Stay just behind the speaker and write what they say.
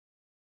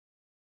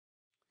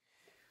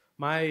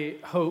My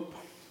hope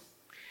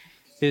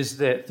is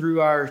that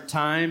through our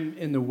time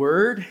in the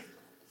Word,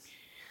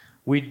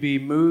 we'd be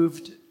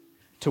moved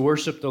to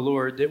worship the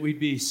Lord, that we'd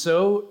be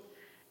so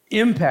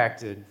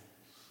impacted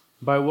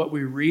by what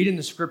we read in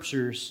the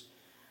Scriptures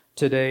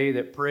today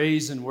that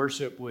praise and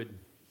worship would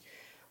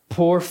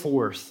pour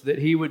forth, that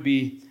He would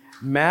be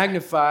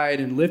magnified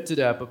and lifted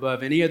up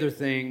above any other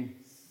thing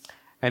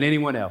and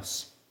anyone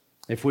else.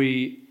 If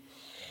we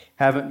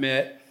haven't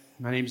met,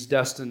 my name's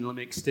Dustin. Let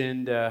me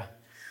extend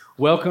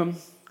welcome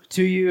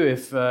to you.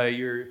 If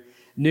you're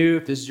new,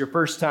 if this is your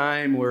first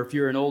time, or if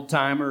you're an old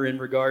timer in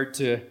regard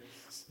to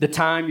the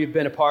time you've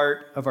been a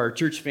part of our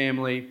church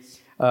family,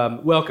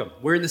 welcome.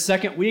 We're in the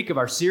second week of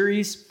our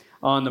series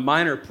on the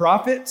minor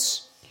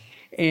prophets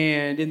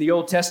and in the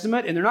Old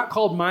Testament, and they're not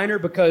called minor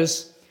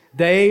because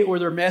they or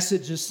their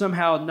message is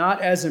somehow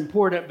not as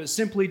important, but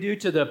simply due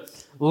to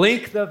the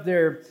length of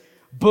their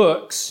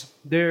books.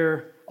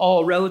 They're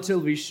all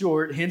relatively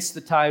short, hence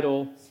the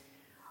title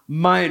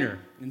Minor.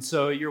 And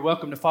so you're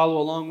welcome to follow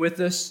along with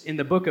us. In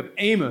the book of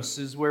Amos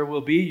is where we'll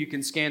be. You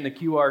can scan the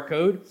QR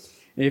code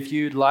if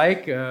you'd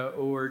like,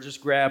 or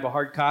just grab a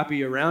hard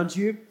copy around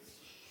you.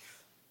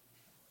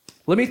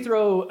 Let me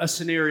throw a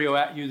scenario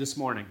at you this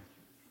morning.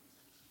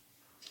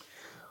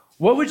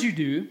 What would you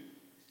do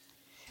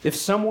if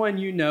someone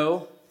you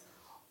know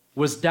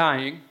was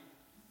dying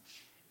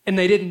and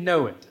they didn't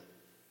know it?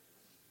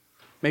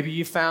 Maybe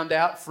you found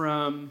out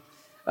from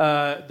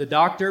the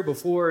doctor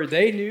before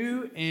they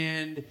knew,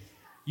 and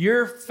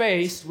you're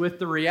faced with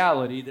the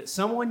reality that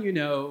someone you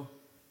know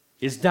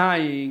is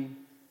dying,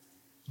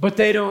 but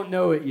they don't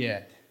know it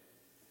yet.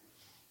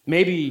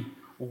 Maybe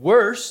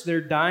worse, they're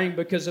dying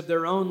because of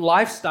their own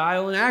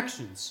lifestyle and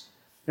actions.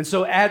 And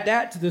so add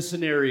that to the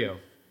scenario,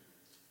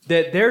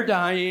 that they're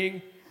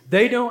dying,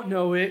 they don't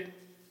know it,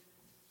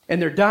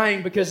 and they're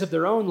dying because of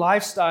their own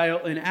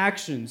lifestyle and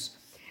actions.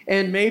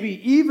 And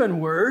maybe even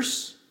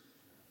worse,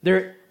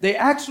 they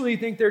actually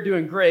think they're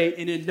doing great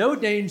and in no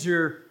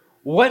danger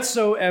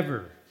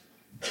whatsoever.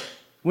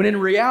 When in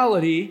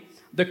reality,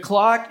 the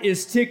clock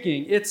is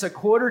ticking. It's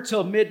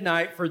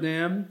 1:45 for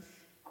them.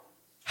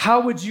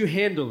 How would you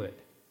handle it?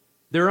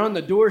 They're on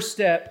the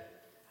doorstep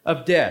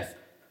of death.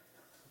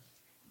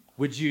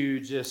 Would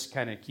you just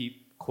kind of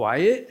keep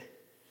quiet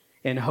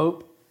and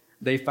hope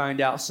they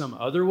find out some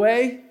other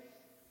way?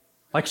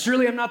 Like,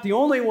 surely I'm not the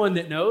only one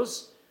that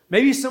knows.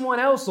 Maybe someone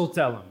else will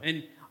tell them,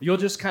 and you'll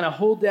just kind of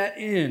hold that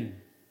in.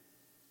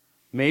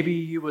 Maybe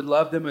you would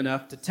love them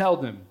enough to tell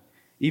them,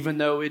 even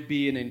though it'd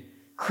be an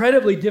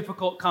incredibly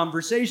difficult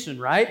conversation,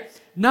 right?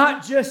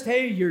 Not just,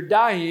 hey, you're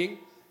dying,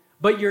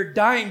 but you're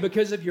dying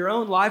because of your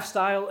own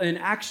lifestyle and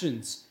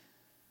actions.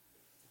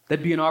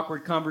 That'd be an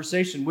awkward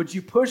conversation. Would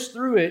you push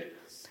through it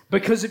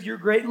because of your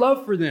great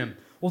love for them?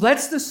 Well,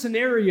 that's the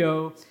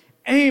scenario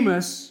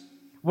Amos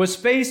was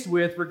faced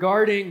with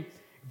regarding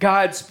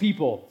God's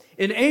people.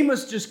 And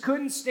Amos just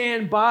couldn't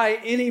stand by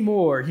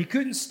anymore. He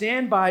couldn't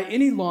stand by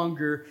any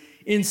longer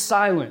in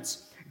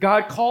silence.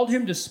 God called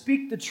him to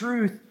speak the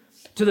truth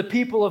to the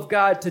people of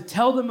God, to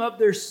tell them of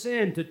their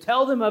sin, to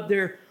tell them of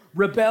their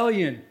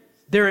rebellion,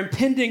 their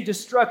impending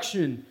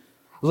destruction,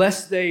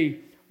 lest they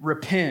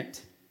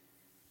repent,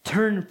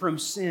 turn from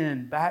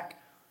sin back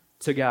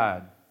to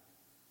God.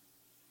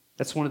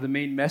 That's one of the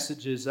main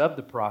messages of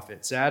the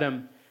prophets.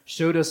 Adam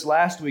showed us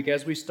last week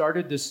as we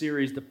started this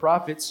series, the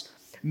prophets'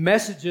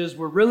 messages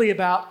were really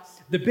about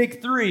the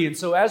big three. And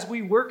so as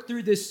we work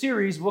through this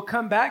series, we'll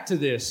come back to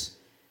this.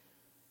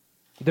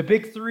 The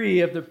big three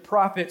of the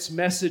prophets'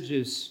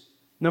 messages.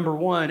 Number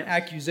one,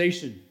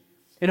 accusation.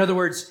 In other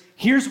words,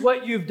 here's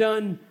what you've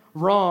done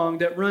wrong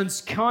that runs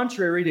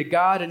contrary to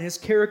God and His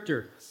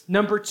character.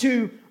 Number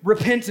two,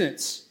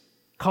 repentance.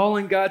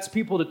 Calling God's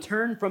people to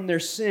turn from their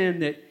sin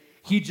that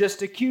He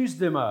just accused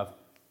them of.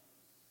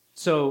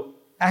 So,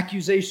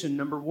 accusation,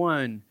 number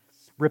one.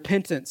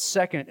 Repentance,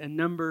 second. And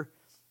number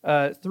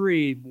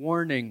three,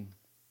 warning.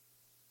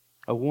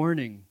 A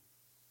warning.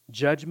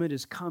 Judgment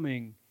is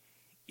coming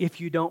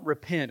if you don't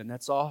repent. And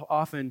that's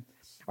often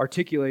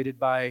articulated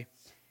by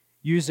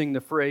using the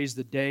phrase,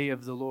 the day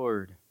of the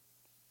Lord.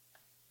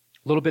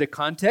 A little bit of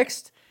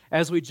context.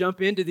 As we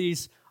jump into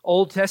these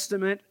Old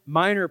Testament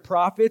minor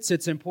prophets,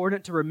 it's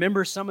important to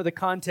remember some of the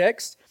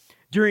context.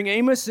 During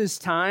Amos's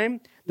time,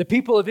 the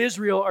people of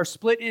Israel are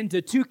split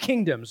into two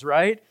kingdoms,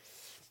 right?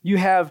 You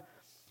have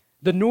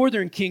the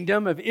northern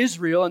kingdom of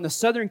Israel and the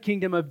southern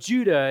kingdom of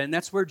Judah, and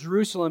that's where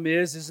Jerusalem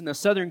is in the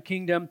southern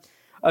kingdom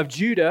of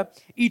Judah.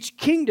 Each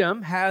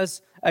kingdom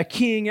has a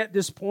king at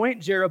this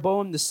point,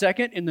 Jeroboam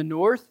II in the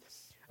north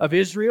of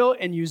Israel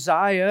and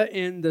Uzziah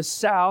in the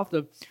south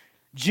of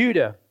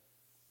Judah.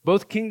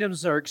 Both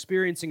kingdoms are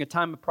experiencing a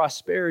time of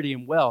prosperity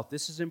and wealth.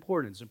 This is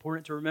important. It's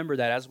important to remember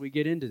that as we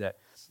get into that.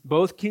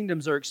 Both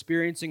kingdoms are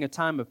experiencing a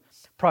time of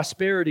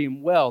prosperity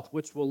and wealth,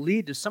 which will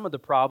lead to some of the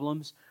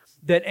problems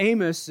that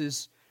Amos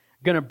is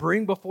going to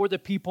bring before the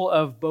people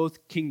of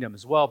both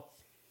kingdoms. Well,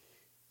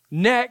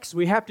 next,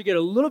 we have to get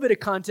a little bit of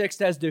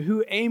context as to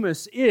who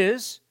Amos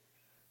is.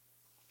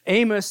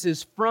 Amos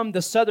is from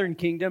the southern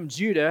kingdom,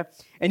 Judah,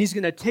 and he's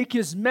going to take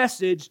his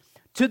message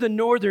to the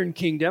northern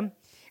kingdom,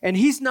 and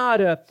he's not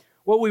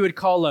what we would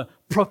call a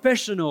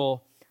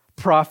professional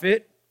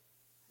prophet,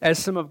 as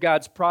some of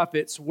God's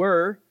prophets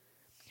were.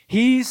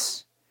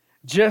 He's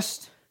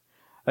just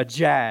a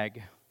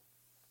jag.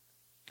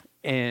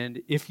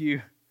 And if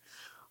you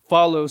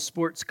follow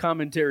sports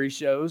commentary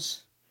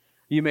shows,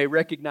 you may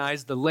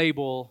recognize the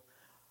label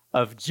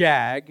of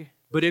jag.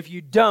 But if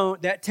you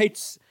don't, that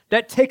takes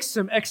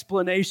some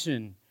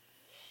explanation.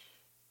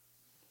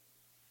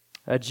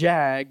 A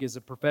jag is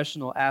a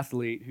professional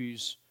athlete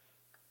who's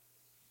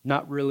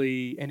not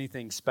really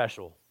anything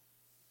special.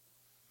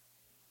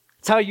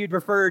 It's how you'd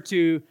refer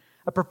to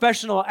a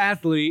professional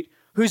athlete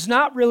who's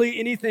not really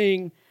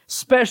anything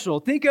special.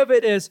 Think of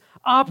it as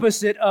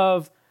opposite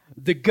of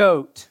the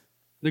GOAT,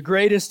 the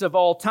greatest of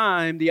all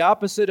time. The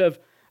opposite of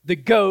the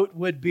GOAT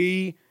would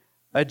be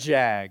a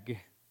jag.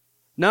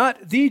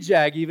 Not the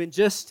jag even,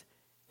 just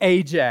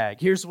a jag.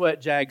 Here's what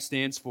jag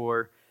stands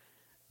for: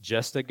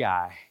 just a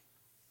guy.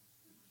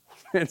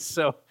 And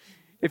so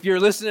if you're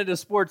listening to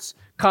sports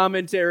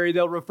commentary,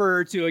 they'll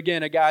refer to,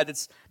 again, a guy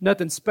that's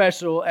nothing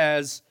special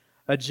as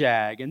a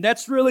jag. And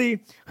that's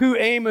really who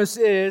Amos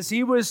is.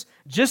 He was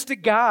just a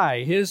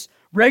guy. His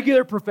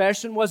regular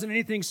profession wasn't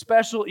anything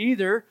special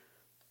either.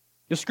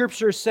 The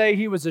scriptures say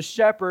he was a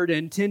shepherd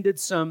and tended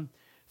some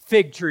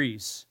fig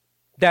trees.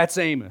 That's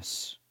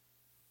Amos.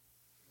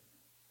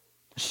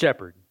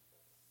 Shepherd.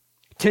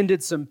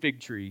 Tended some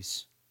fig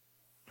trees.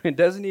 It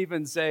doesn't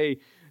even say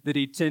that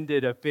he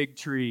tended a fig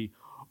tree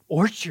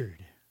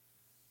orchard.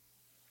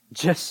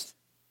 Just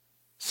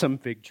some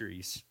fig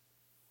trees.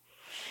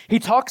 He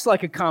talks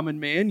like a common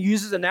man,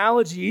 uses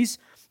analogies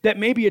that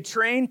maybe a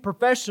trained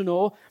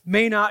professional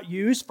may not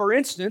use. For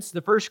instance,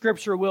 the first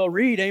scripture we'll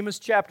read, Amos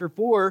chapter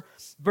 4,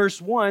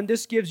 verse 1,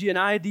 this gives you an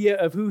idea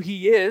of who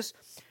he is.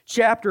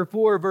 Chapter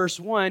 4, verse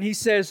 1, he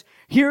says,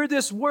 "Hear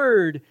this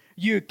word,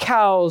 you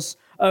cows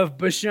of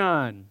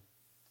Bashan."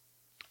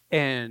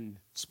 And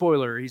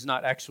spoiler, he's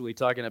not actually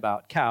talking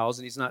about cows,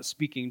 and he's not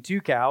speaking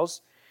to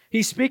cows.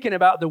 He's speaking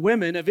about the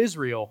women of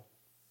Israel.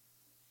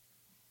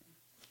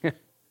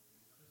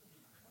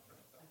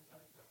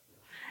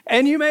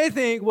 And you may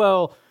think,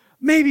 well,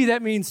 maybe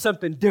that means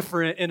something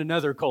different in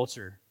another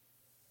culture.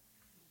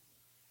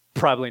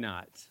 Probably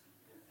not.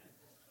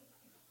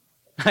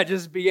 I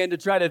just began to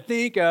try to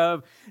think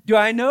of, do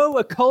I know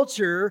a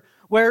culture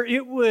where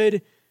it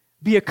would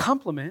be a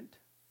compliment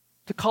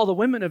to call the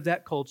women of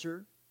that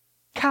culture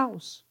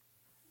cows?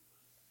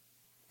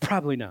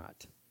 Probably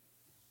not.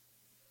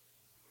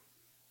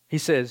 He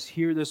says,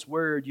 "Hear this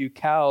word, you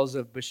cows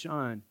of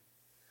Bashan,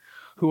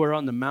 who are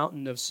on the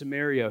mountain of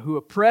Samaria, who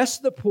oppress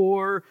the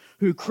poor,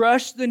 who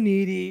crush the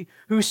needy,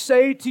 who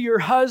say to your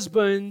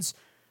husbands,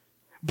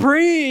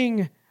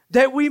 'Bring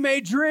that we may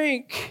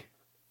drink.'"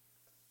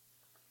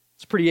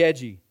 It's pretty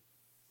edgy,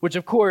 which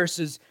of course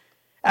is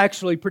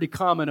actually pretty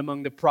common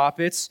among the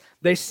prophets.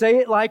 They say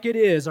it like it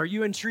is. Are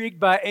you intrigued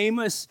by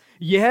Amos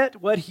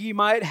yet? What he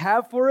might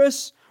have for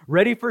us?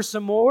 Ready for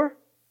some more?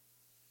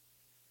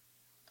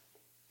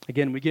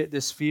 Again, we get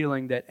this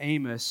feeling that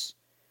Amos,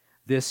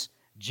 this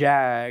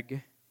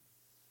jag,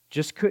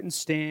 just couldn't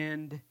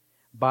stand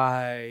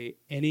by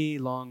any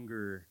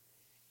longer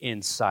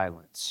in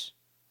silence.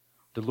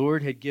 The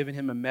Lord had given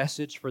him a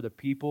message for the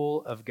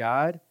people of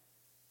God,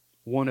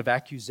 one of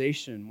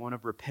accusation, one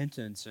of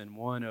repentance, and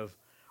one of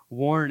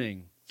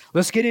warning.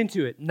 Let's get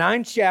into it.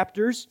 9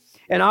 chapters,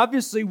 and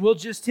obviously we'll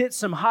just hit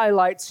some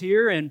highlights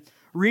here and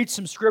read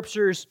some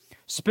scriptures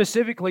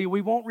specifically.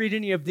 We won't read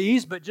any of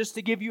these, but just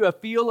to give you a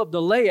feel of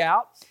the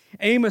layout,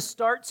 Amos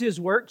starts his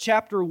work,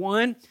 chapter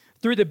 1,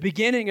 through the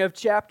beginning of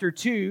chapter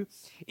 2,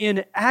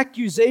 in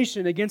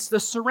accusation against the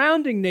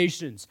surrounding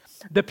nations,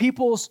 the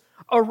peoples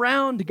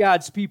around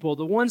God's people,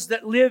 the ones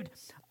that lived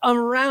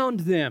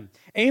around them.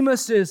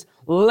 Amos is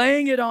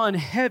laying it on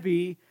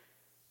heavy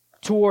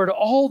toward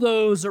all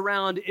those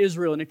around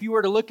Israel. And if you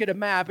were to look at a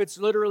map, it's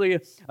literally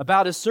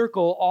about a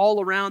circle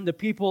all around the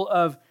people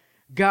of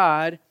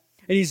God.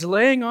 And he's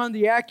laying on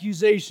the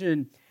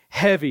accusation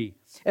heavy.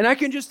 And I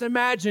can just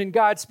imagine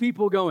God's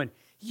people going,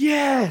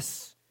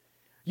 "Yes,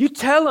 you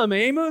tell them,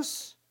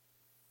 Amos."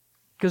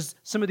 Because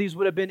some of these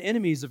would have been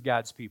enemies of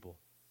God's people.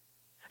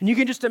 And you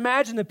can just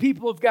imagine the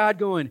people of God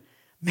going,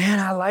 "Man,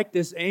 I like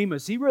this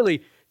Amos. He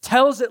really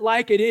tells it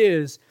like it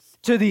is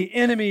to the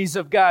enemies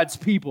of God's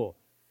people.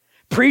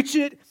 Preach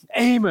it,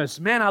 Amos.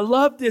 Man, I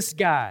love this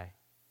guy."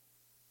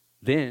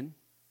 Then,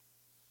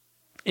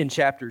 in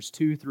chapters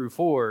 2 through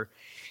 4,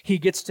 he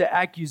gets to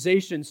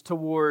accusations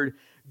toward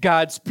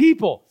God's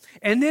people.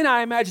 And then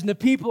I imagine the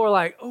people are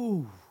like,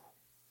 "Oh,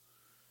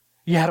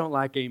 yeah, I don't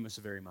like Amos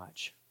very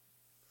much.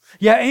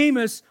 Yeah,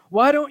 Amos,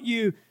 why don't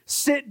you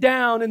sit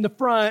down in the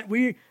front?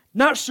 We're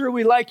not sure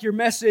we like your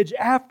message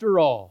after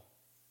all.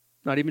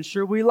 Not even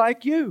sure we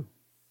like you."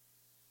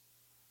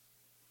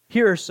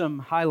 Here are some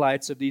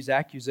highlights of these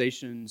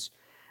accusations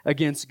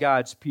against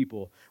God's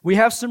people. We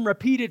have some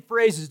repeated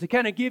phrases to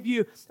kind of give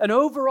you an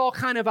overall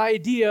kind of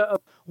idea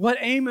of what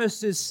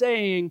Amos is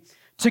saying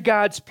to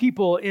God's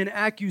people in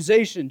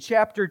accusation.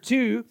 Chapter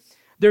 2,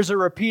 there's a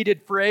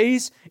repeated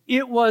phrase,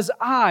 it was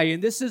I,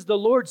 and this is the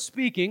Lord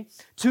speaking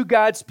to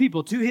God's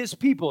people, to his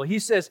people. He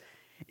says,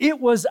 it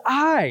was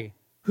I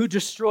who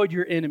destroyed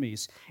your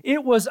enemies.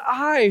 It was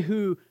I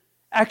who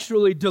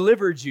actually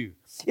delivered you.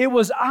 It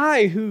was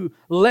I who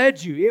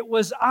led you. It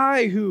was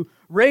I who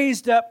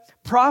raised up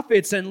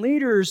prophets and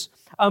leaders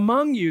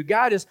among you.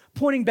 God is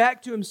pointing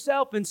back to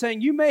himself and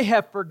saying, you may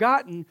have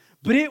forgotten,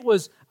 but it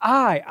was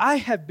I. I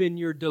have been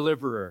your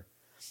deliverer.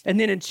 And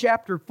then in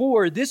chapter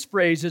 4, this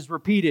phrase is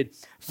repeated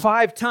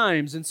 5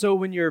 times. And so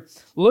when you're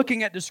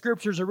looking at the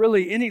scriptures or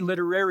really any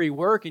literary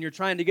work and you're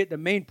trying to get the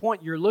main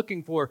point, you're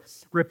looking for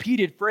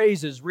repeated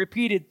phrases,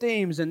 repeated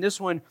themes. And this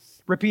one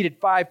repeated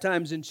 5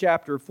 times in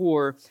chapter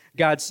 4,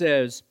 God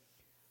says,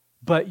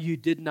 but you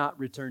did not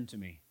return to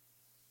me.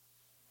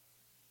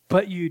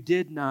 But you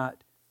did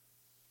not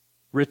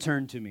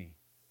return to me.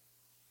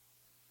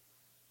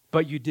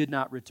 But you did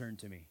not return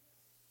to me.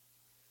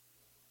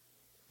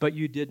 But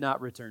you did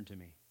not return to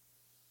me.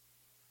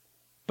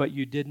 But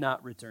you did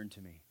not return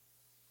to me.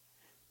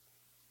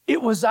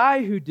 It was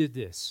I who did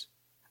this.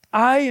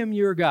 I am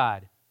your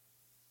God.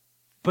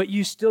 But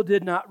you still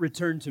did not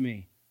return to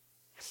me.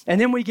 And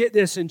then we get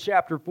this in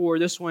chapter 4.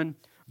 This one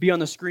be on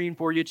the screen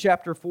for you.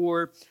 Chapter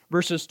 4,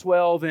 verses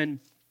 12 and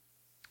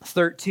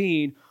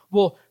 13.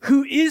 Well,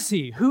 who is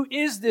he? Who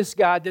is this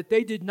God that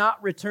they did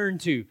not return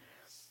to?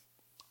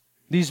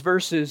 These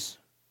verses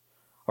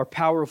are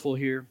powerful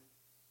here.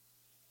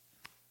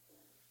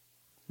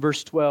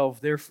 Verse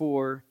 12,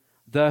 therefore,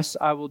 thus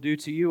I will do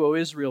to you, O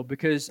Israel,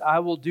 because I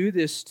will do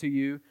this to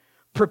you.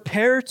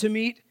 Prepare to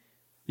meet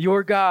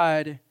your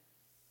God,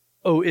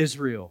 O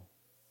Israel.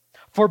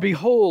 For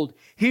behold,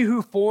 he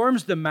who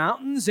forms the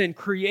mountains and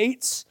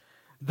creates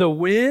the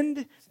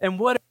wind. And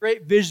what a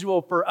great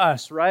visual for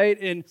us, right?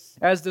 And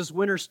as this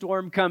winter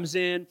storm comes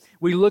in,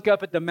 we look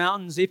up at the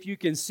mountains, if you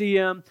can see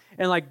them,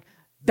 and like,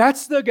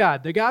 that's the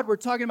God we're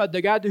talking about,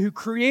 the God who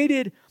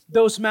created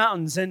those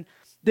mountains. And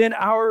then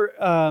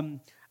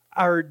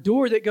our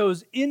door that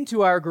goes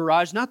into our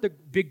garage, not the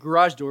big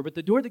garage door, but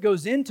the door that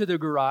goes into the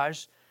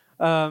garage,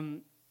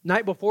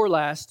 night before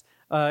last,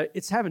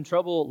 it's having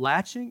trouble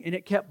latching, and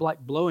it kept like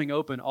blowing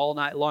open all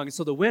night long. And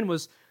so the wind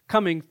was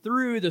coming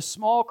through the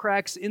small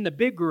cracks in the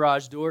big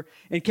garage door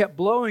and kept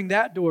blowing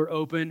that door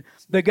open.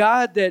 The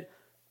God that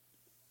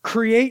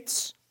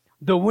creates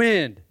the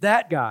wind,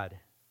 that God,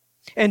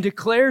 and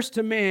declares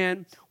to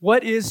man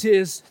what is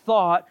his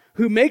thought,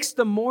 who makes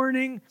the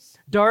morning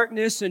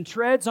darkness and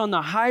treads on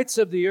the heights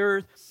of the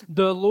earth.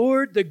 The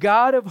Lord, the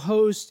God of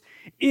hosts,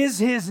 is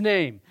his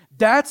name.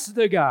 That's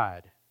the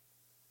God.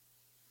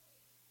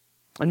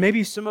 And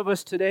maybe some of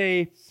us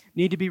today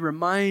need to be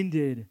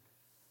reminded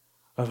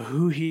of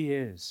who he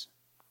is.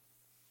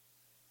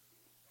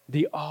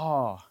 The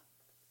awe,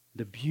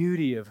 the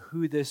beauty of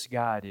who this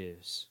God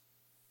is.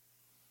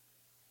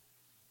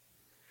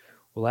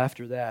 Well,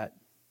 after that,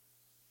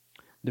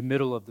 the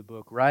middle of the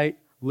book, right?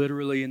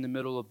 Literally in the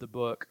middle of the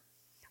book,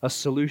 a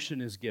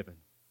solution is given.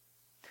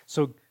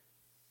 So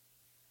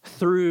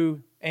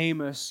through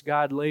Amos,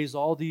 God lays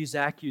all these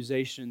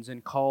accusations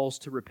and calls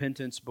to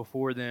repentance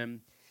before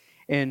them.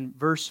 In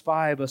chapter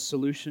 5, a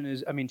solution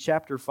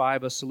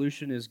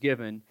is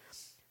given.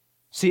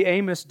 See,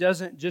 Amos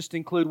doesn't just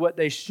include what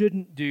they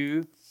shouldn't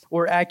do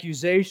or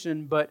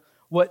accusation, but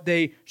what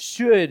they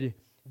should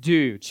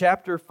do.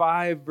 Chapter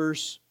 5,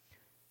 verse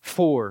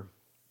 4.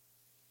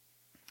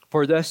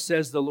 For thus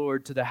says the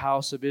Lord to the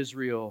house of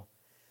Israel,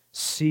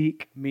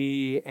 seek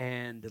me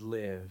and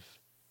live.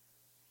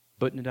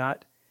 But do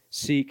not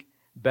seek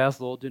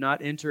Bethel. Do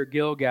not enter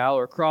Gilgal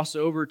or cross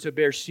over to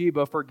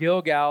Beersheba, for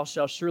Gilgal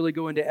shall surely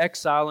go into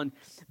exile, and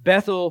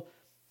Bethel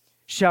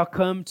shall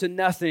come to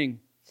nothing.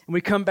 And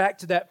we come back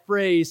to that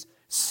phrase,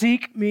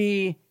 seek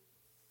me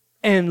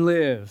and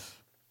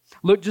live.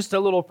 Look just a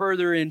little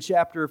further in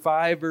chapter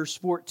 5, verse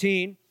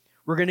 14.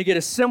 We're going to get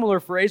a similar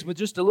phrase with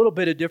just a little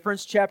bit of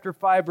difference. Chapter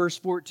 5, verse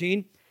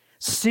 14.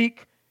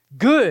 Seek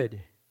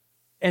good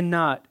and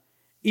not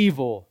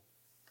evil,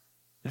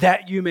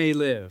 that you may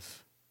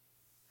live.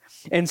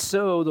 And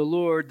so the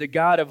Lord, the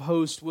God of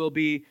hosts, will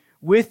be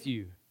with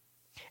you.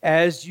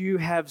 As you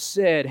have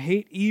said,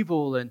 hate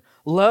evil and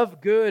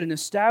love good and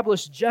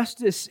establish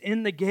justice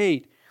in the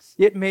gate.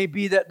 It may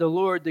be that the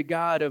Lord, the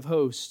God of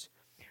hosts,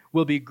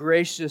 will be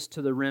gracious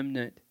to the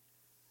remnant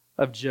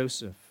of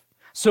Joseph.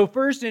 So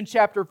first in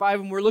chapter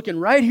 5, and we're looking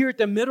right here at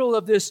the middle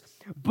of this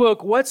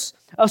book, what's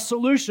a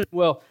solution?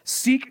 Well,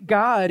 seek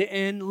God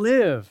and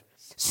live.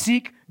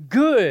 Seek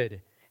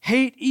good.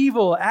 Hate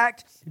evil.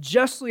 Act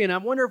justly. And I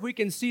wonder if we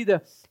can see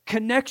the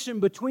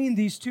connection between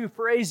these two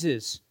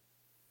phrases.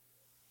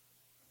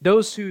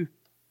 Those who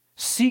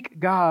seek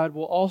God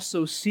will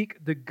also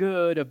seek the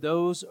good of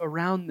those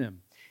around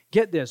them.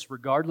 Get this,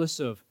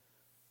 regardless of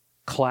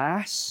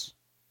class,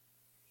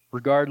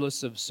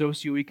 regardless of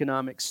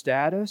socioeconomic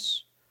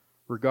status,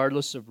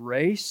 regardless of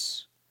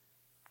race,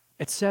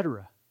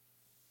 etc.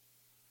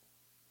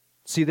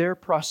 See, their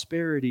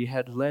prosperity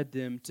had led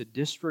them to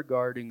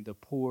disregarding the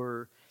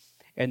poor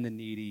and the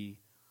needy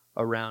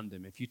around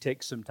them. If you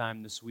take some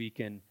time this week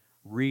and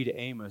read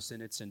Amos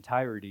in its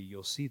entirety,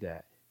 you'll see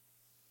that.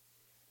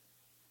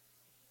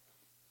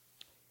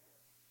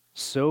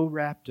 so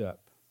wrapped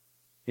up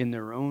in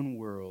their own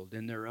world,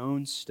 in their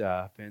own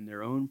stuff, in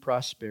their own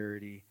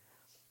prosperity,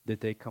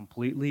 that they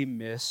completely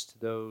missed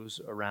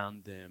those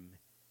around them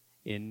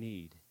in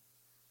need.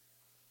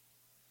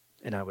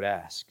 And I would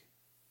ask,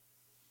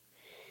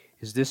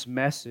 is this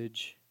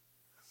message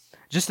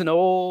just an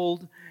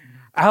old,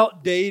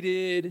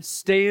 outdated,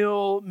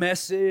 stale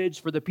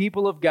message for the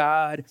people of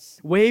God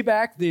way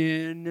back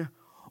then?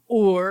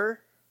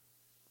 Or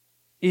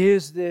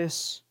is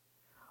this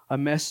a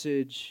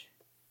message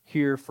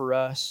here for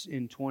us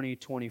in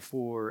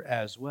 2024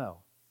 as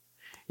well,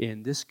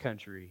 in this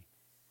country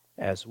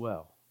as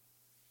well?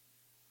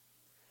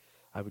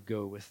 I would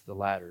go with the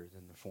latter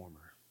than the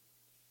former.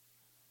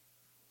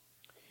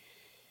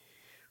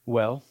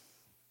 Well,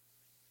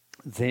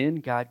 then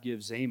God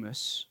gives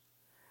Amos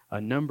a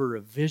number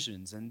of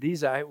visions. And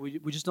these,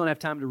 we just don't have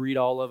time to read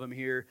all of them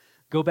here.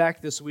 Go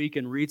back this week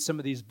and read some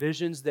of these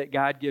visions that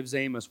God gives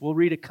Amos. We'll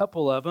read a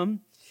couple of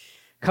them,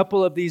 a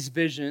couple of these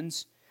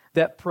visions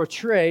that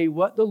portray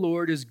what the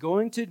Lord is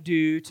going to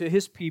do to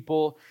His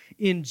people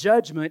in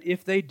judgment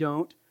if they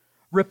don't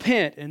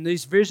repent. And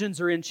these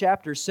visions are in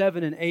chapter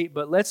 7 and 8,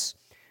 but let's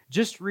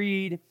just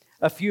read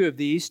a few of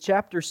these.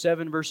 Chapter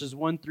 7, verses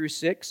 1 through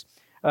 6.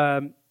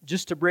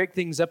 Just to break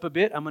things up a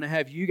bit, I'm going to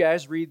have you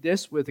guys read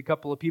this with a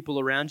couple of people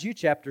around you.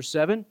 Chapter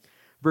 7,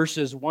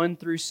 verses 1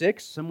 through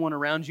 6. Someone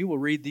around you will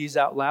read these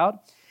out loud.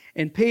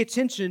 And pay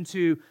attention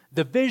to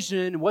the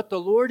vision, what the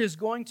Lord is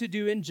going to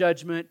do in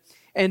judgment,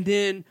 and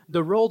then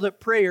the role that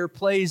prayer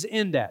plays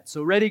in that.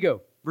 So ready,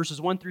 go. Verses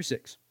 1 through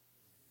 6.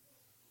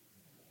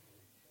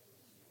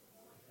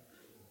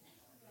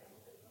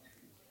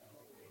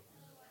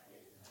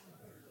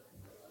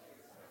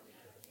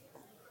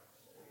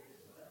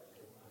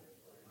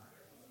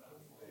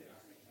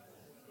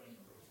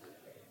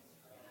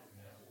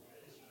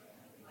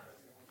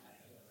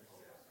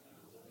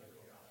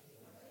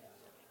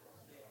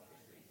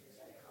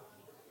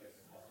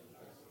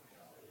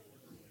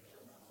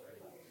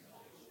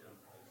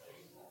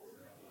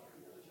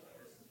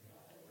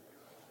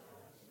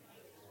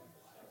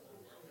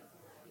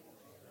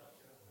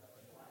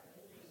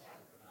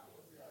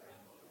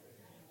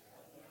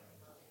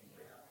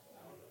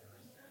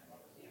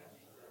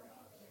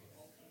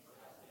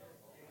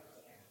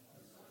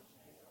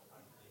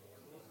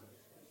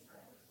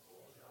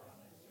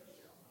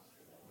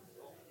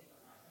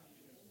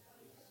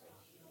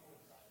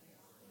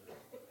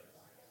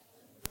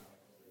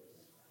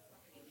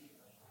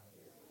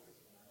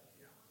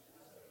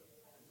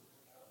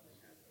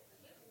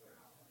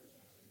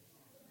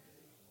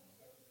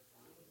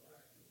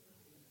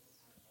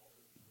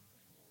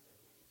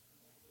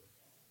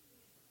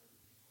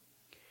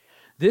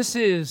 This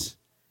is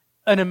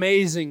an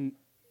amazing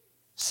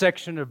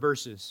section of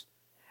verses.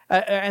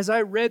 As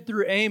I read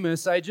through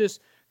Amos, I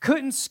just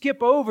couldn't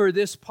skip over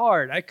this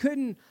part. I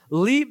couldn't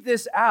leave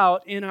this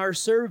out in our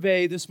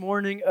survey this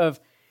morning of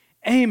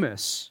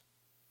Amos.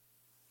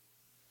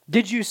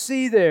 Did you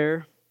see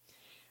there?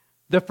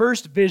 The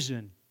first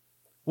vision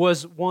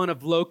was one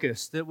of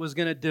locusts that was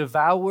going to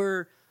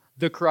devour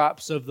the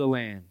crops of the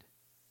land.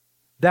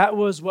 That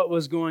was what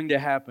was going to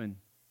happen.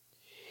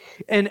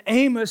 And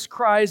Amos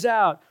cries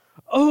out,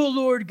 "Oh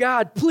Lord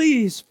God,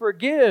 please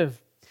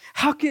forgive.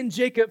 How can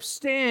Jacob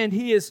stand?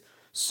 He is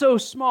so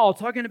small."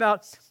 Talking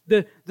about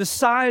the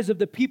size of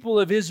the people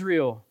of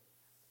Israel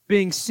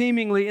being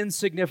seemingly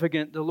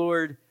insignificant. The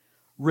Lord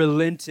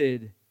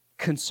relented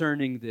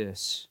concerning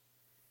this.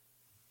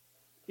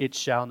 "It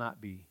shall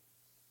not be,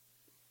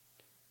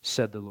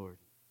 said the Lord."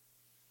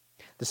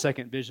 The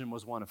second vision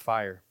was one of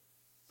fire,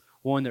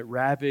 one that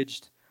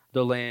ravaged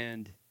the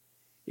land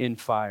in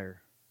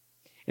fire.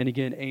 And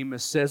again,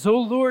 Amos says, "Oh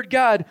Lord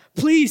God,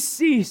 please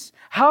cease.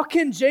 How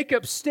can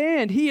Jacob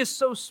stand? He is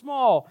so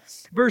small."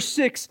 Verse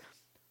 6,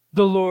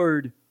 the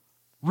Lord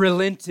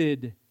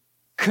relented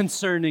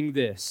concerning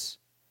this.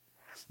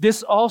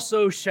 "This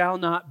also shall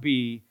not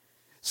be,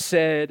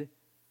 said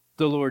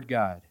the Lord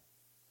God."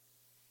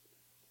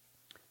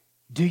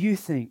 Do you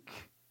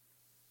think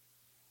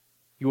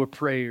your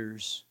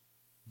prayers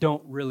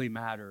don't really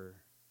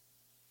matter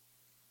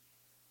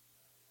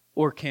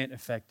or can't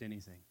affect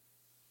anything?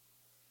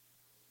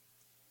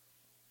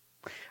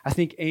 I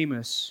think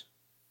Amos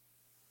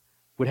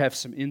would have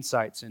some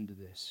insights into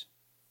this.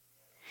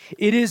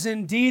 It is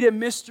indeed a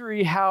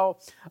mystery how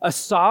a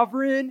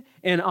sovereign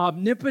and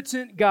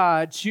omnipotent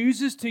God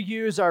chooses to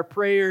use our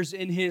prayers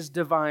in His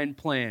divine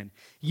plan.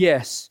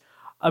 Yes,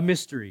 a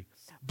mystery.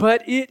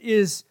 But it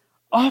is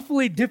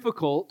awfully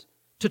difficult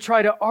to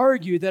try to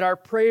argue that our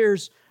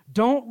prayers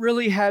don't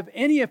really have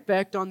any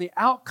effect on the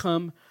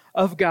outcome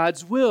of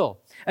God's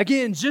will.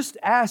 Again, just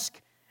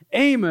ask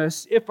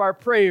Amos if our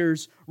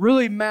prayers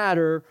really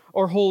matter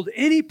or hold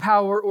any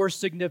power or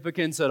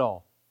significance at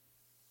all.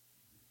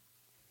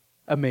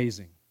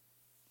 Amazing.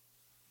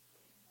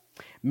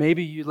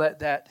 Maybe you let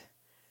that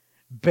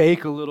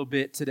bake a little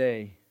bit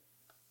today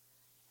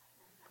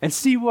and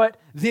see what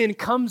then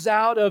comes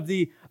out of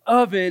the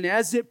oven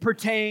as it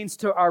pertains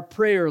to our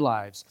prayer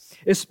lives,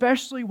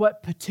 especially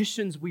what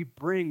petitions we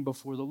bring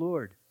before the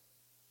Lord.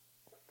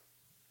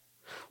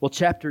 Well,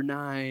 chapter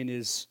 9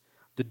 is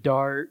the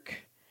dark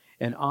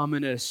and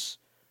ominous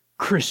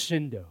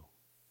crescendo.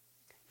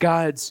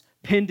 God's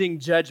pending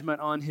judgment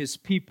on his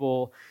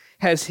people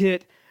has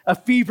hit a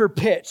fever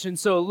pitch. And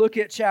so look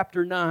at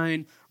chapter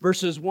 9,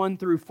 verses 1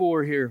 through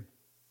 4 here.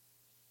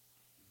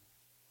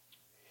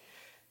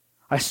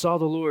 I saw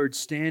the Lord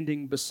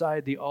standing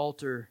beside the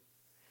altar,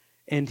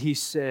 and he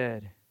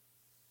said,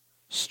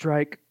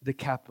 strike the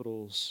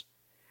capitals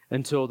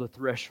until the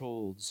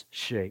thresholds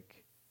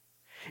shake,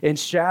 and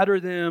shatter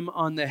them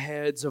on the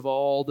heads of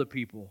all the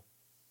people.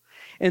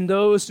 And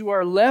those who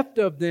are left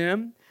of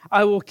them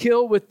I will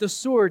kill with the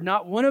sword.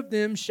 Not one of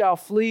them shall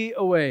flee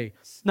away.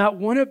 Not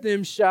one of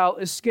them shall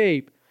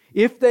escape.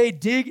 If they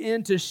dig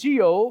into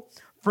Sheol,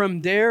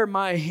 from there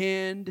my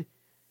hand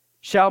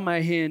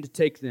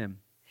take them.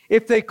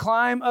 If they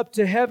climb up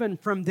to heaven,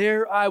 from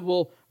there I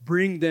will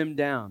bring them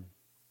down.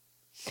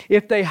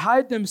 If they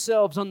hide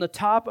themselves on the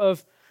top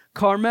of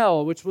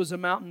Carmel, which was a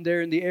mountain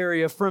there in the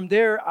area, from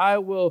there I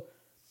will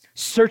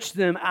search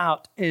them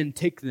out and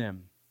take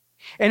them.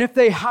 And if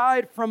they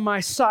hide from my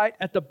sight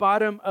at the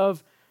bottom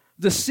of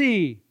the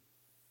sea,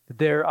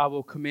 there I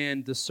will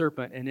command the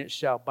serpent, and it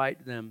shall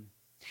bite them.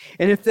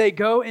 And if they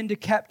go into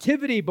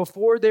captivity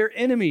before their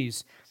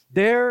enemies,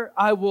 there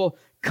I will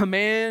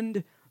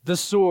command the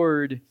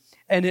sword,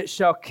 and it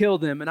shall kill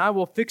them. And I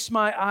will fix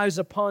my eyes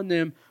upon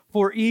them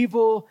for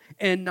evil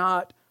and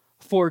not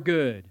for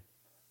good.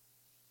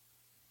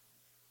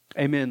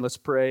 Amen. Let's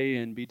pray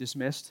and be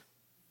dismissed.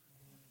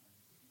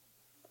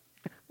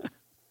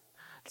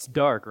 It's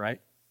dark,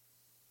 right?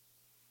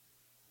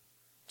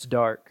 It's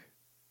dark.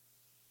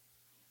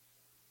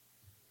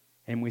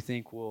 And we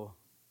think, well,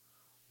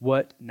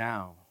 what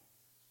now?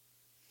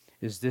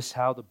 Is this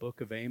how the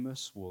book of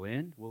Amos will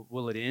end?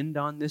 Will it end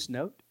on this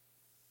note?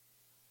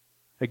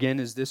 Again,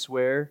 is this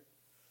where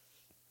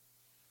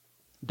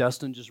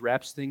Dustin just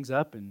wraps things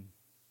up and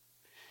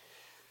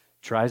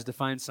tries to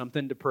find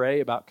something to pray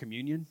about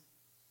communion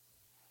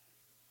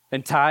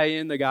and tie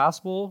in the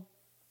gospel?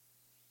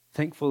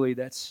 Thankfully,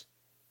 that's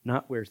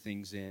not where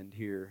things end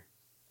here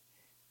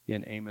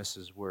in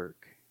Amos's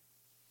work.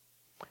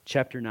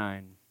 Chapter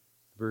 9,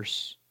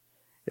 verse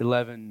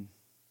 11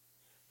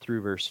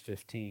 through verse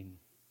 15.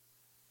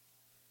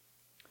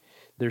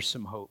 There's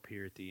some hope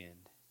here at the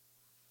end.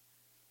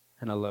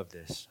 And I love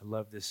this. I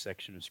love this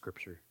section of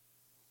Scripture.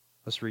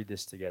 Let's read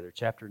this together.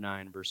 Chapter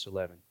 9, verse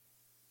 11.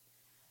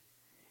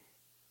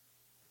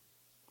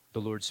 The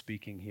Lord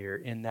speaking here,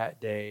 in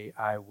that day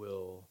I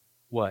will,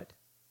 what?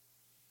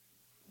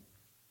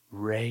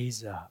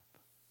 Raise up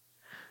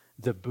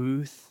the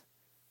booth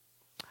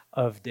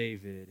of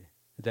David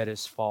that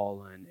has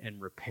fallen and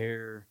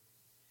repair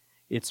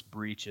its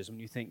breaches.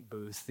 When you think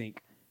booth,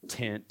 think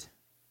tent,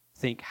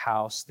 think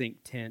house, think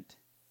tent.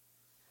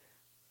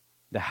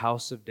 The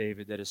house of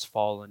David that has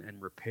fallen,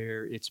 and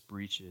repair its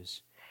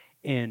breaches,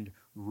 and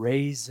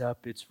raise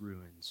up its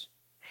ruins,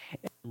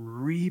 and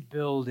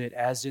rebuild it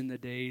as in the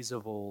days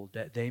of old,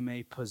 that they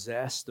may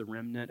possess the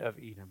remnant of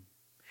Edom.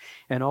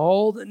 And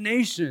all the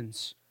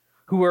nations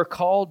who are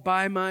called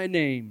by my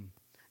name,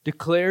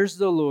 declares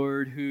the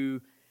Lord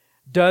who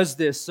does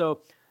this.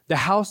 So the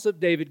house of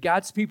David,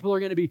 God's people are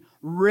going to be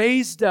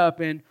raised up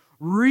and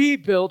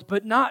rebuilt,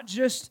 but not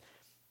just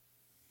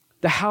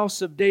the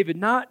house of David,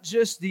 not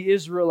just the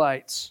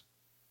Israelites.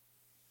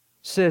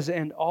 It says,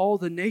 and all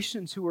the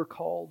nations who are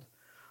called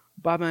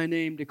by my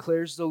name,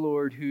 declares the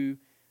Lord who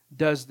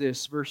does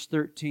this. Verse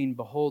 13,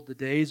 behold, the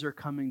days are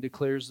coming,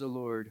 declares the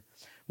Lord,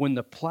 when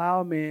the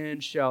plowman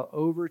shall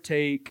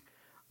overtake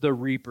the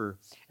reaper.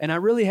 And I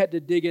really had to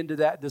dig into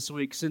that this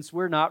week, since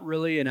we're not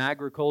really an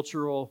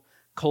agricultural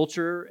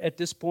culture at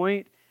this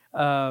point.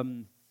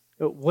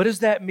 What does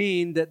that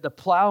mean, that the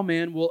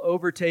plowman will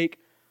overtake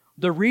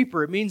the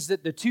reaper? It means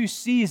that the two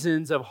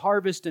seasons of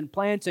harvest and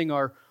planting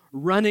are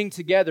running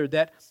together,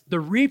 that the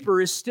reaper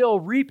is still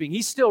reaping.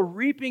 He's still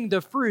reaping the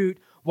fruit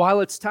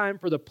while it's time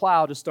for the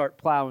plow to start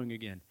plowing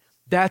again.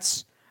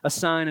 That's a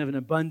sign of an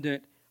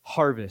abundant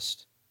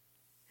harvest.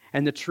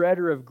 And the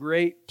treader of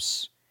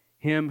grapes,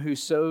 him who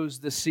sows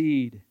the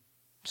seed.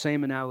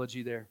 Same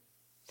analogy there.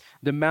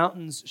 The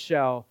mountains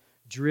shall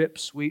drip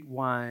sweet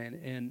wine,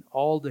 and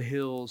all the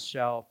hills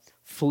shall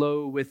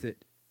flow with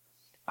it.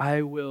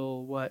 I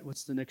will, what?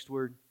 What's the next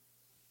word?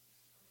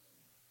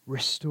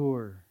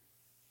 Restore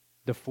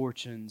the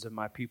fortunes of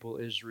my people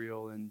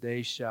Israel, and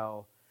they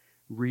shall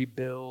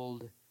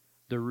rebuild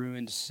the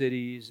ruined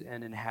cities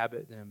and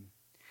inhabit them.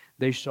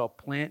 They shall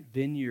plant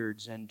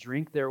vineyards and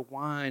drink their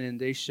wine, and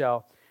they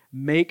shall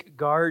make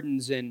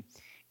gardens and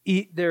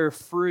eat their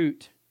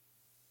fruit.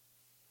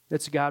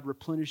 That's God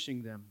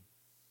replenishing them.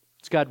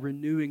 It's God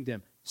renewing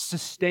them,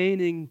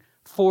 sustaining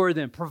for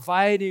them,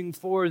 providing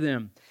for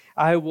them.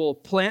 I will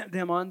plant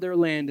them on their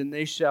land, and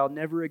they shall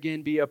never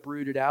again be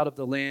uprooted out of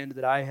the land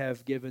that I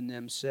have given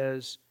them,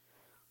 says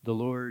the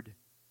Lord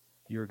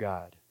your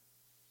God.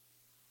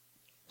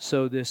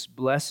 So this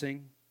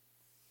blessing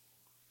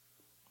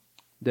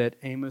that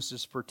Amos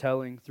is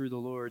foretelling through the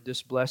Lord,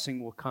 this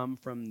blessing will come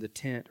from the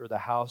tent or the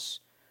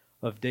house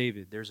of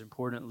David. There's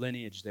important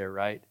lineage there,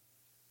 right?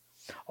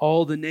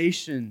 all the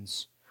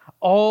nations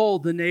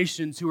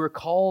who are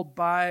called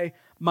by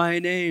my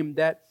name.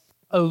 That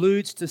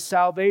alludes to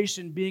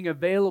salvation being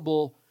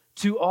available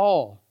to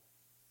all.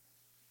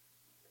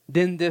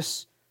 Then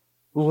this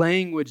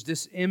language,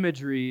 this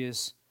imagery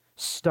is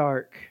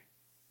stark.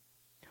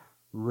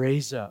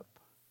 Raise up,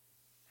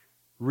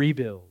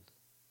 rebuild,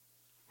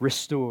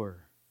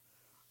 restore,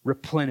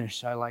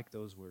 replenish. I like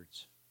those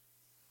words.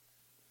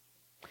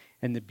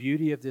 And the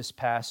beauty of this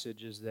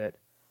passage is that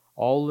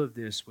all of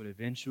this would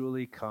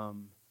eventually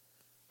come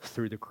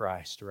through the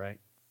Christ, right?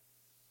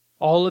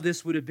 All of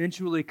this would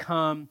eventually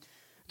come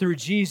through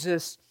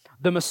Jesus,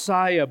 the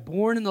Messiah,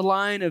 born in the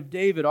line of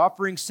David,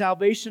 offering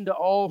salvation to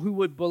all who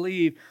would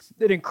believe,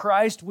 that in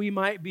Christ we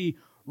might be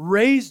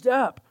raised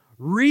up,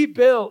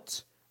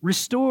 rebuilt,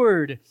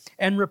 restored,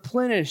 and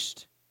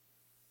replenished,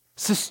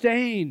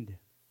 sustained,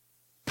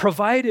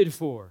 provided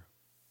for.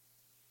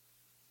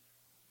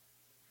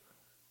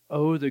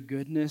 Oh, the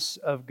goodness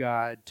of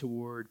God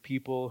toward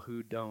people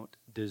who don't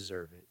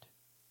deserve it.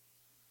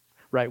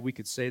 Right, we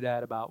could say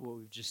that about what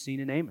we've just seen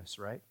in Amos,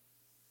 right?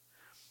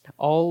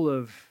 All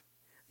of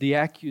the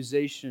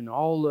accusation,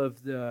 all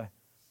of the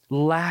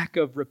lack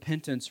of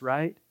repentance,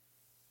 right?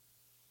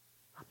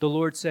 The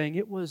Lord saying,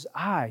 it was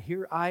I,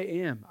 here I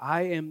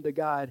am the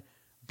God,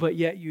 but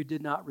yet you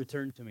did not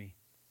return to me.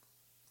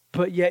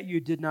 But yet you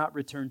did not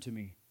return to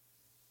me.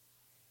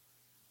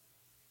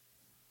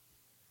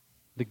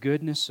 The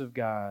goodness of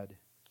God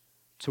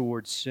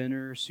towards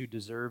sinners who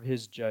deserve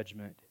His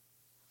judgment,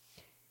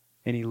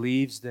 and He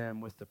leaves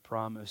them with the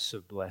promise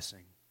of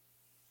blessing.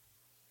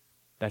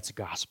 That's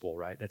gospel,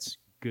 right? That's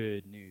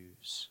good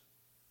news.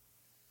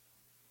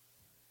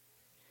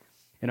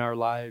 In our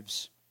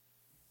lives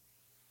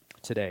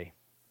today,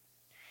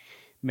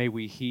 may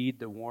we heed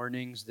the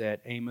warnings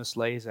that Amos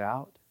lays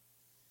out.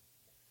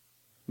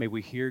 May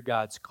we hear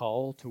God's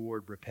call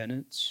toward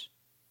repentance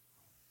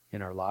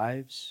in our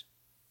lives.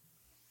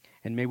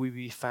 And may we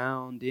be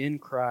found in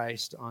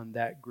Christ on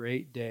that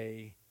great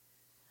day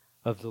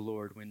of the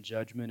Lord when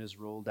judgment is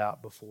rolled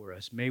out before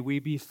us. May we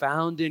be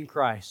found in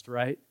Christ,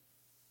 right?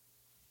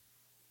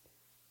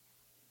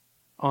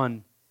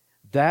 On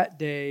that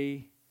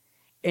day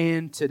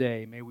and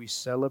today, may we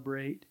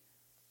celebrate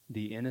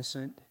the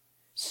innocent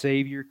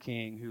Savior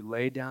King who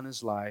laid down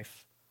His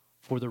life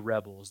for the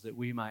rebels, that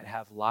we might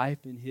have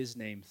life in His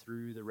name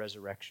through the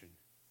resurrection.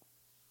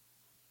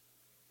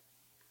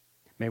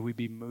 May we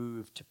be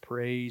moved to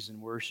praise and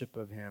worship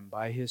of Him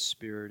by His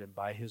Spirit and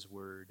by His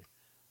Word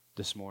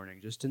this morning,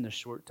 just in the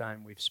short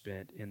time we've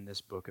spent in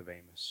this book of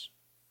Amos.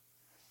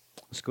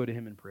 Let's go to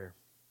Him in prayer.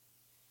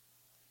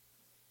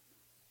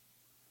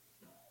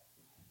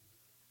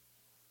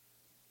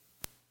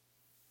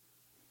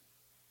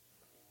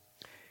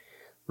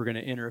 We're going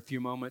to enter a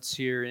few moments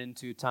here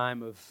into a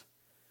time of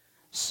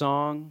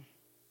song,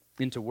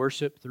 into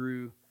worship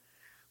through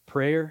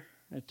prayer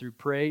and through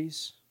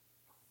praise.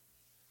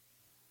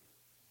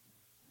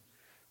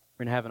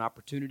 We're going to have an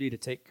opportunity to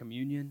take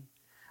communion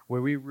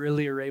where we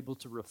really are able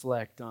to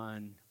reflect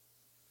on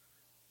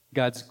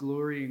God's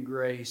glory and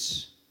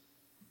grace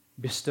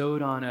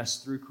bestowed on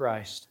us through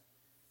Christ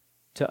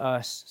to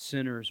us,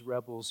 sinners,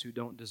 rebels who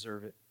don't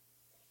deserve it.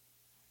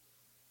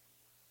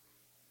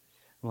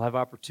 We'll have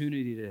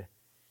opportunity to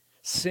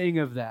sing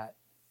of that,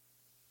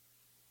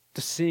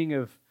 to sing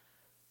of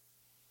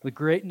the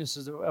greatness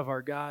of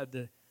our God,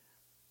 the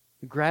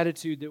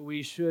gratitude that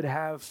we should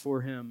have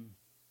for Him,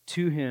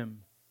 to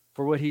Him,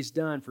 for what He's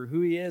done, for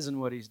who He is and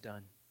what He's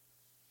done.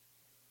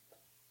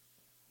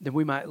 That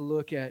we might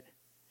look at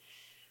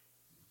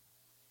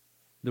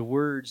the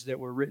words that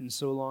were written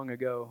so long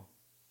ago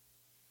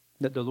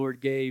that the Lord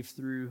gave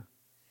through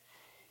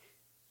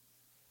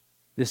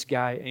this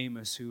guy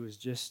Amos, who was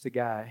just a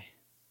guy.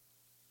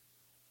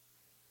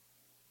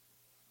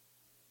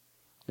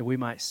 That we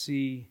might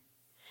see,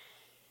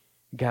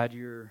 God,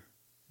 your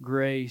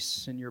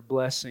grace and your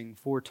blessing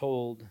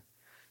foretold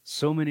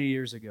so many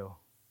years ago.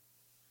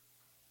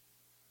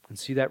 And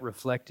see that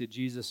reflected,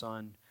 Jesus,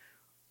 on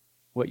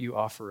what you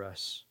offer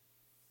us.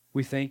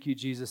 We thank you,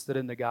 Jesus, that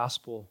in the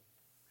gospel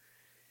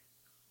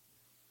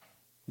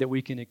that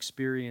we can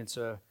experience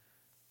a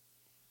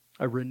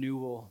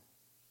renewal,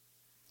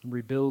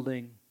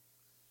 rebuilding,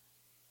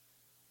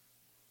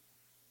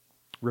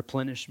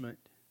 replenishment,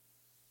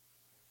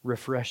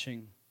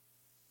 refreshing.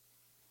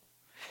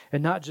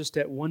 And not just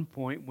at one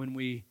point when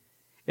we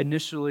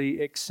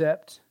initially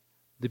accept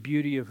the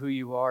beauty of who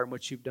you are and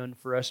what you've done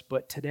for us,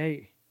 but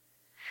today.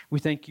 We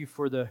thank you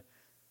for the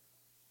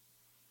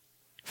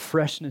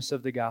freshness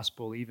of the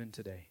gospel even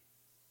today.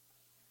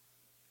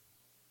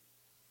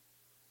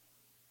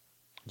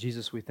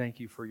 Jesus, we thank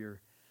you for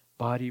your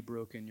body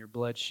broken, your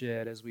blood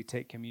shed as we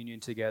take communion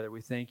together.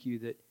 We thank you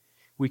that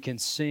we can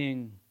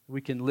sing,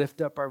 we can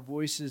lift up our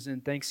voices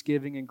in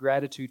thanksgiving and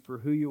gratitude for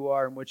who you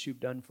are and what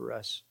you've done for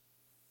us.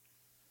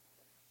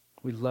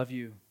 We love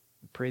you.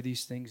 We pray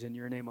these things in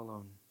your name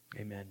alone.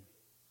 Amen.